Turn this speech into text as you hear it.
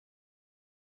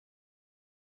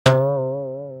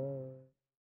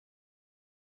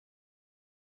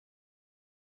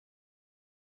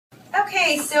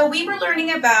Okay, so we were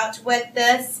learning about what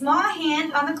the small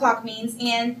hand on the clock means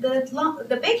and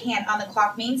the big hand on the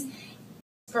clock means.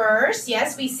 First,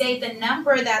 yes, we say the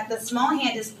number that the small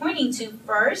hand is pointing to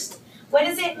first. What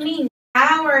does it mean?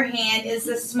 Hour hand is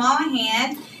the small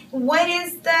hand. What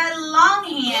is the long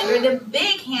hand or the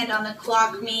big hand on the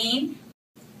clock mean?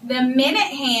 The minute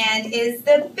hand is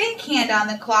the big hand on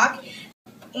the clock,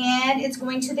 and it's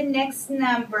going to the next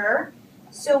number.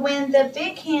 So when the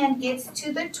big hand gets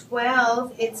to the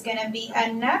 12, it's going to be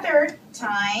another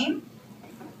time.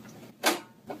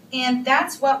 And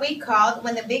that's what we call,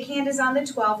 when the big hand is on the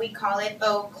 12, we call it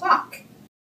o'clock.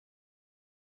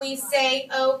 We say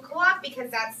o'clock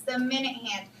because that's the minute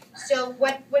hand. So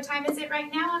what time is it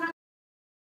right now?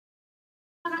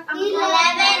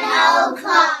 11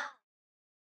 o'clock.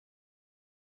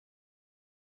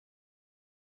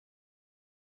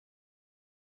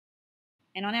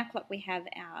 And on our clock we have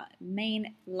our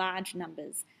main large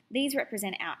numbers. These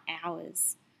represent our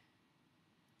hours.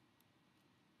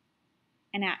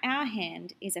 And our hour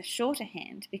hand is a shorter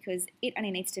hand because it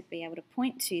only needs to be able to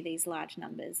point to these large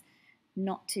numbers,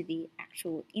 not to the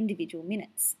actual individual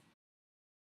minutes.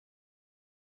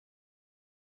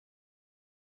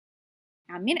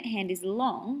 Our minute hand is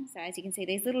long, so as you can see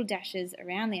these little dashes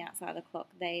around the outside of the clock,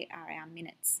 they are our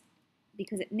minutes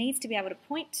because it needs to be able to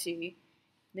point to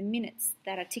the minutes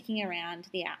that are ticking around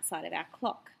the outside of our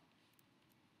clock.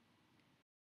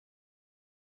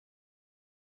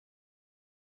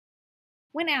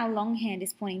 When our long hand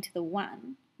is pointing to the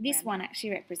 1, this one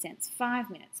actually represents 5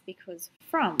 minutes because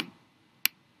from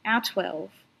our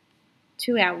 12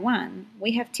 to our 1,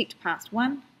 we have ticked past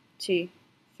 1, 2,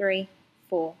 3,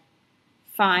 4,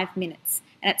 5 minutes.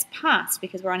 And it's past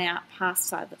because we're on our past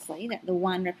side of the clock. That the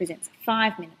 1 represents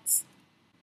 5 minutes.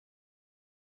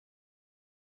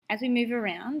 As we move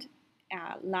around,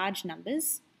 our large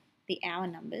numbers, the hour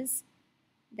numbers,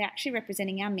 they're actually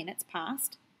representing our minutes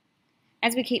past.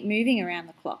 As we keep moving around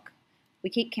the clock, we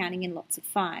keep counting in lots of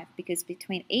 5 because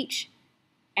between each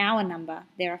hour number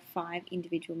there are 5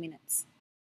 individual minutes.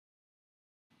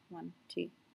 1, 2,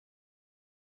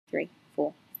 3,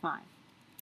 4, 5.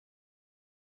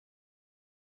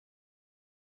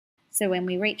 So when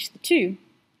we reach the 2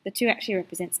 actually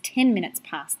represents 10 minutes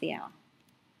past the hour.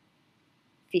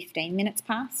 15 minutes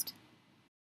past.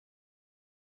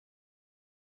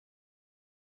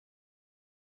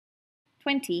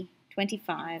 20,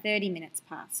 25, 30 minutes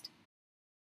past.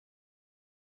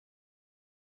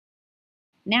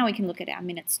 Now we can look at our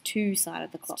minutes to side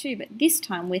of the clock too, but this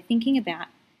time we're thinking about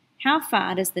how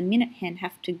far does the minute hand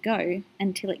have to go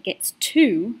until it gets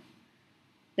to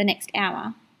the next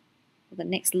hour, or the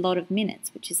next lot of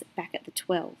minutes, which is back at the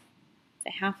 12. So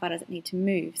how far does it need to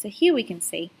move? So here we can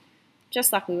see,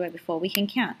 just like we were before, we can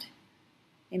count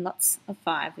in lots of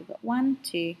 5. We've got 1,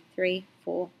 2, 3,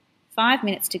 4, 5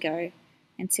 minutes to go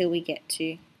until we get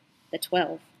to the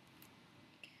 12.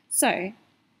 So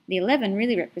the 11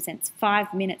 really represents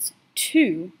 5 minutes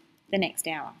to the next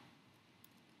hour.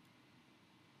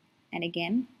 And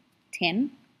again,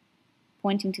 10,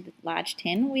 pointing to the large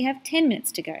 10, we have 10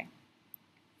 minutes to go.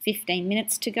 15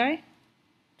 minutes to go,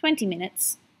 20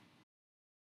 minutes,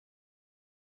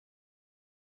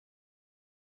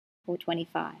 or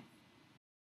 25.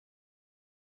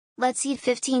 Let's see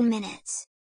 15 minutes.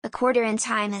 A quarter in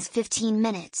time is 15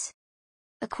 minutes.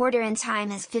 A quarter in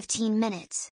time is 15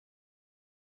 minutes.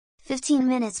 15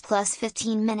 minutes plus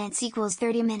 15 minutes equals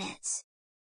 30 minutes.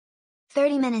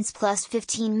 30 minutes plus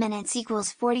 15 minutes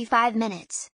equals 45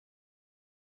 minutes.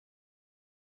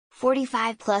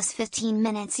 45 plus 15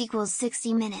 minutes equals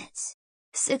 60 minutes.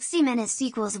 60 minutes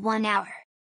equals 1 hour.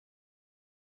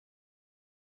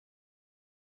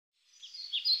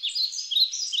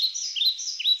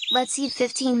 Let's see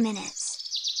 15 minutes.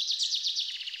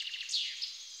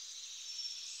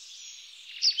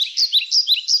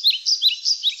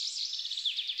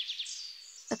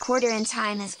 A quarter in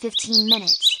time is 15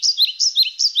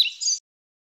 minutes.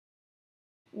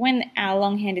 When our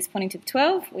long hand is pointing to the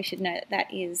 12, we should know that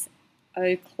that is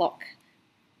o'clock,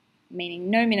 meaning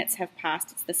no minutes have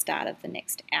passed, it's the start of the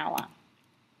next hour.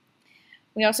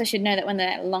 We also should know that when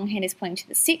the long hand is pointing to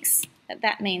the 6,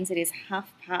 that means it is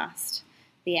half past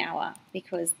the hour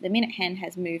because the minute hand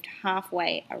has moved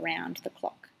halfway around the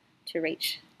clock to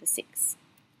reach the 6.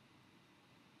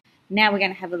 Now we're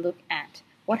going to have a look at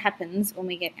what happens when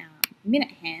we get our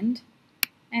minute hand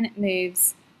and it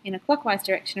moves in a clockwise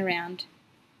direction around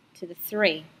to the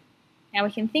 3. Now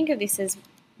we can think of this as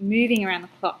moving around the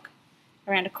clock,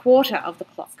 around a quarter of the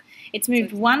clock. It's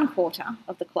moved 1/4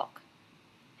 of the clock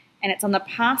and it's on the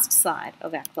past side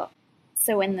of our clock.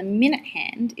 So when the minute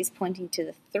hand is pointing to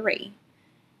the 3,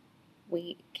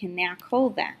 we can now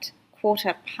call that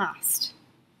quarter past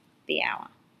the hour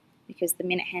because the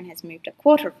minute hand has moved a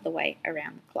quarter of the way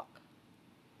around the clock.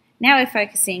 Now we're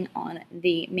focusing on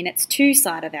the minutes to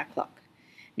side of our clock.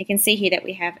 You can see here that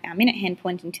we have our minute hand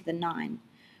pointing to the 9.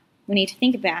 We need to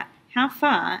think about how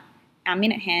far our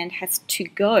minute hand has to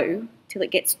go till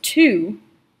it gets to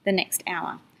the next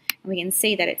hour. And we can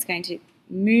see that it's going to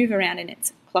move around in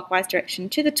its clockwise direction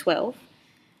to the 12.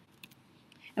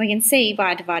 And we can see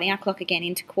by dividing our clock again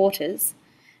into quarters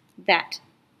that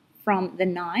from the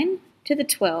 9 to the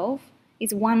 12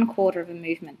 is 1/4 of a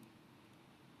movement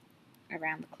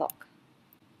around the clock.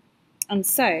 And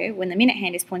so when the minute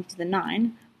hand is pointing to the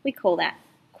 9, we call that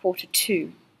quarter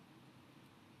to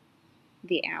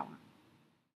the hour.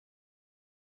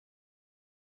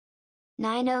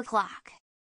 9 o'clock.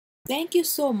 Thank you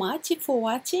so much for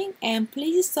watching and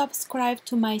please subscribe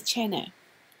to my channel.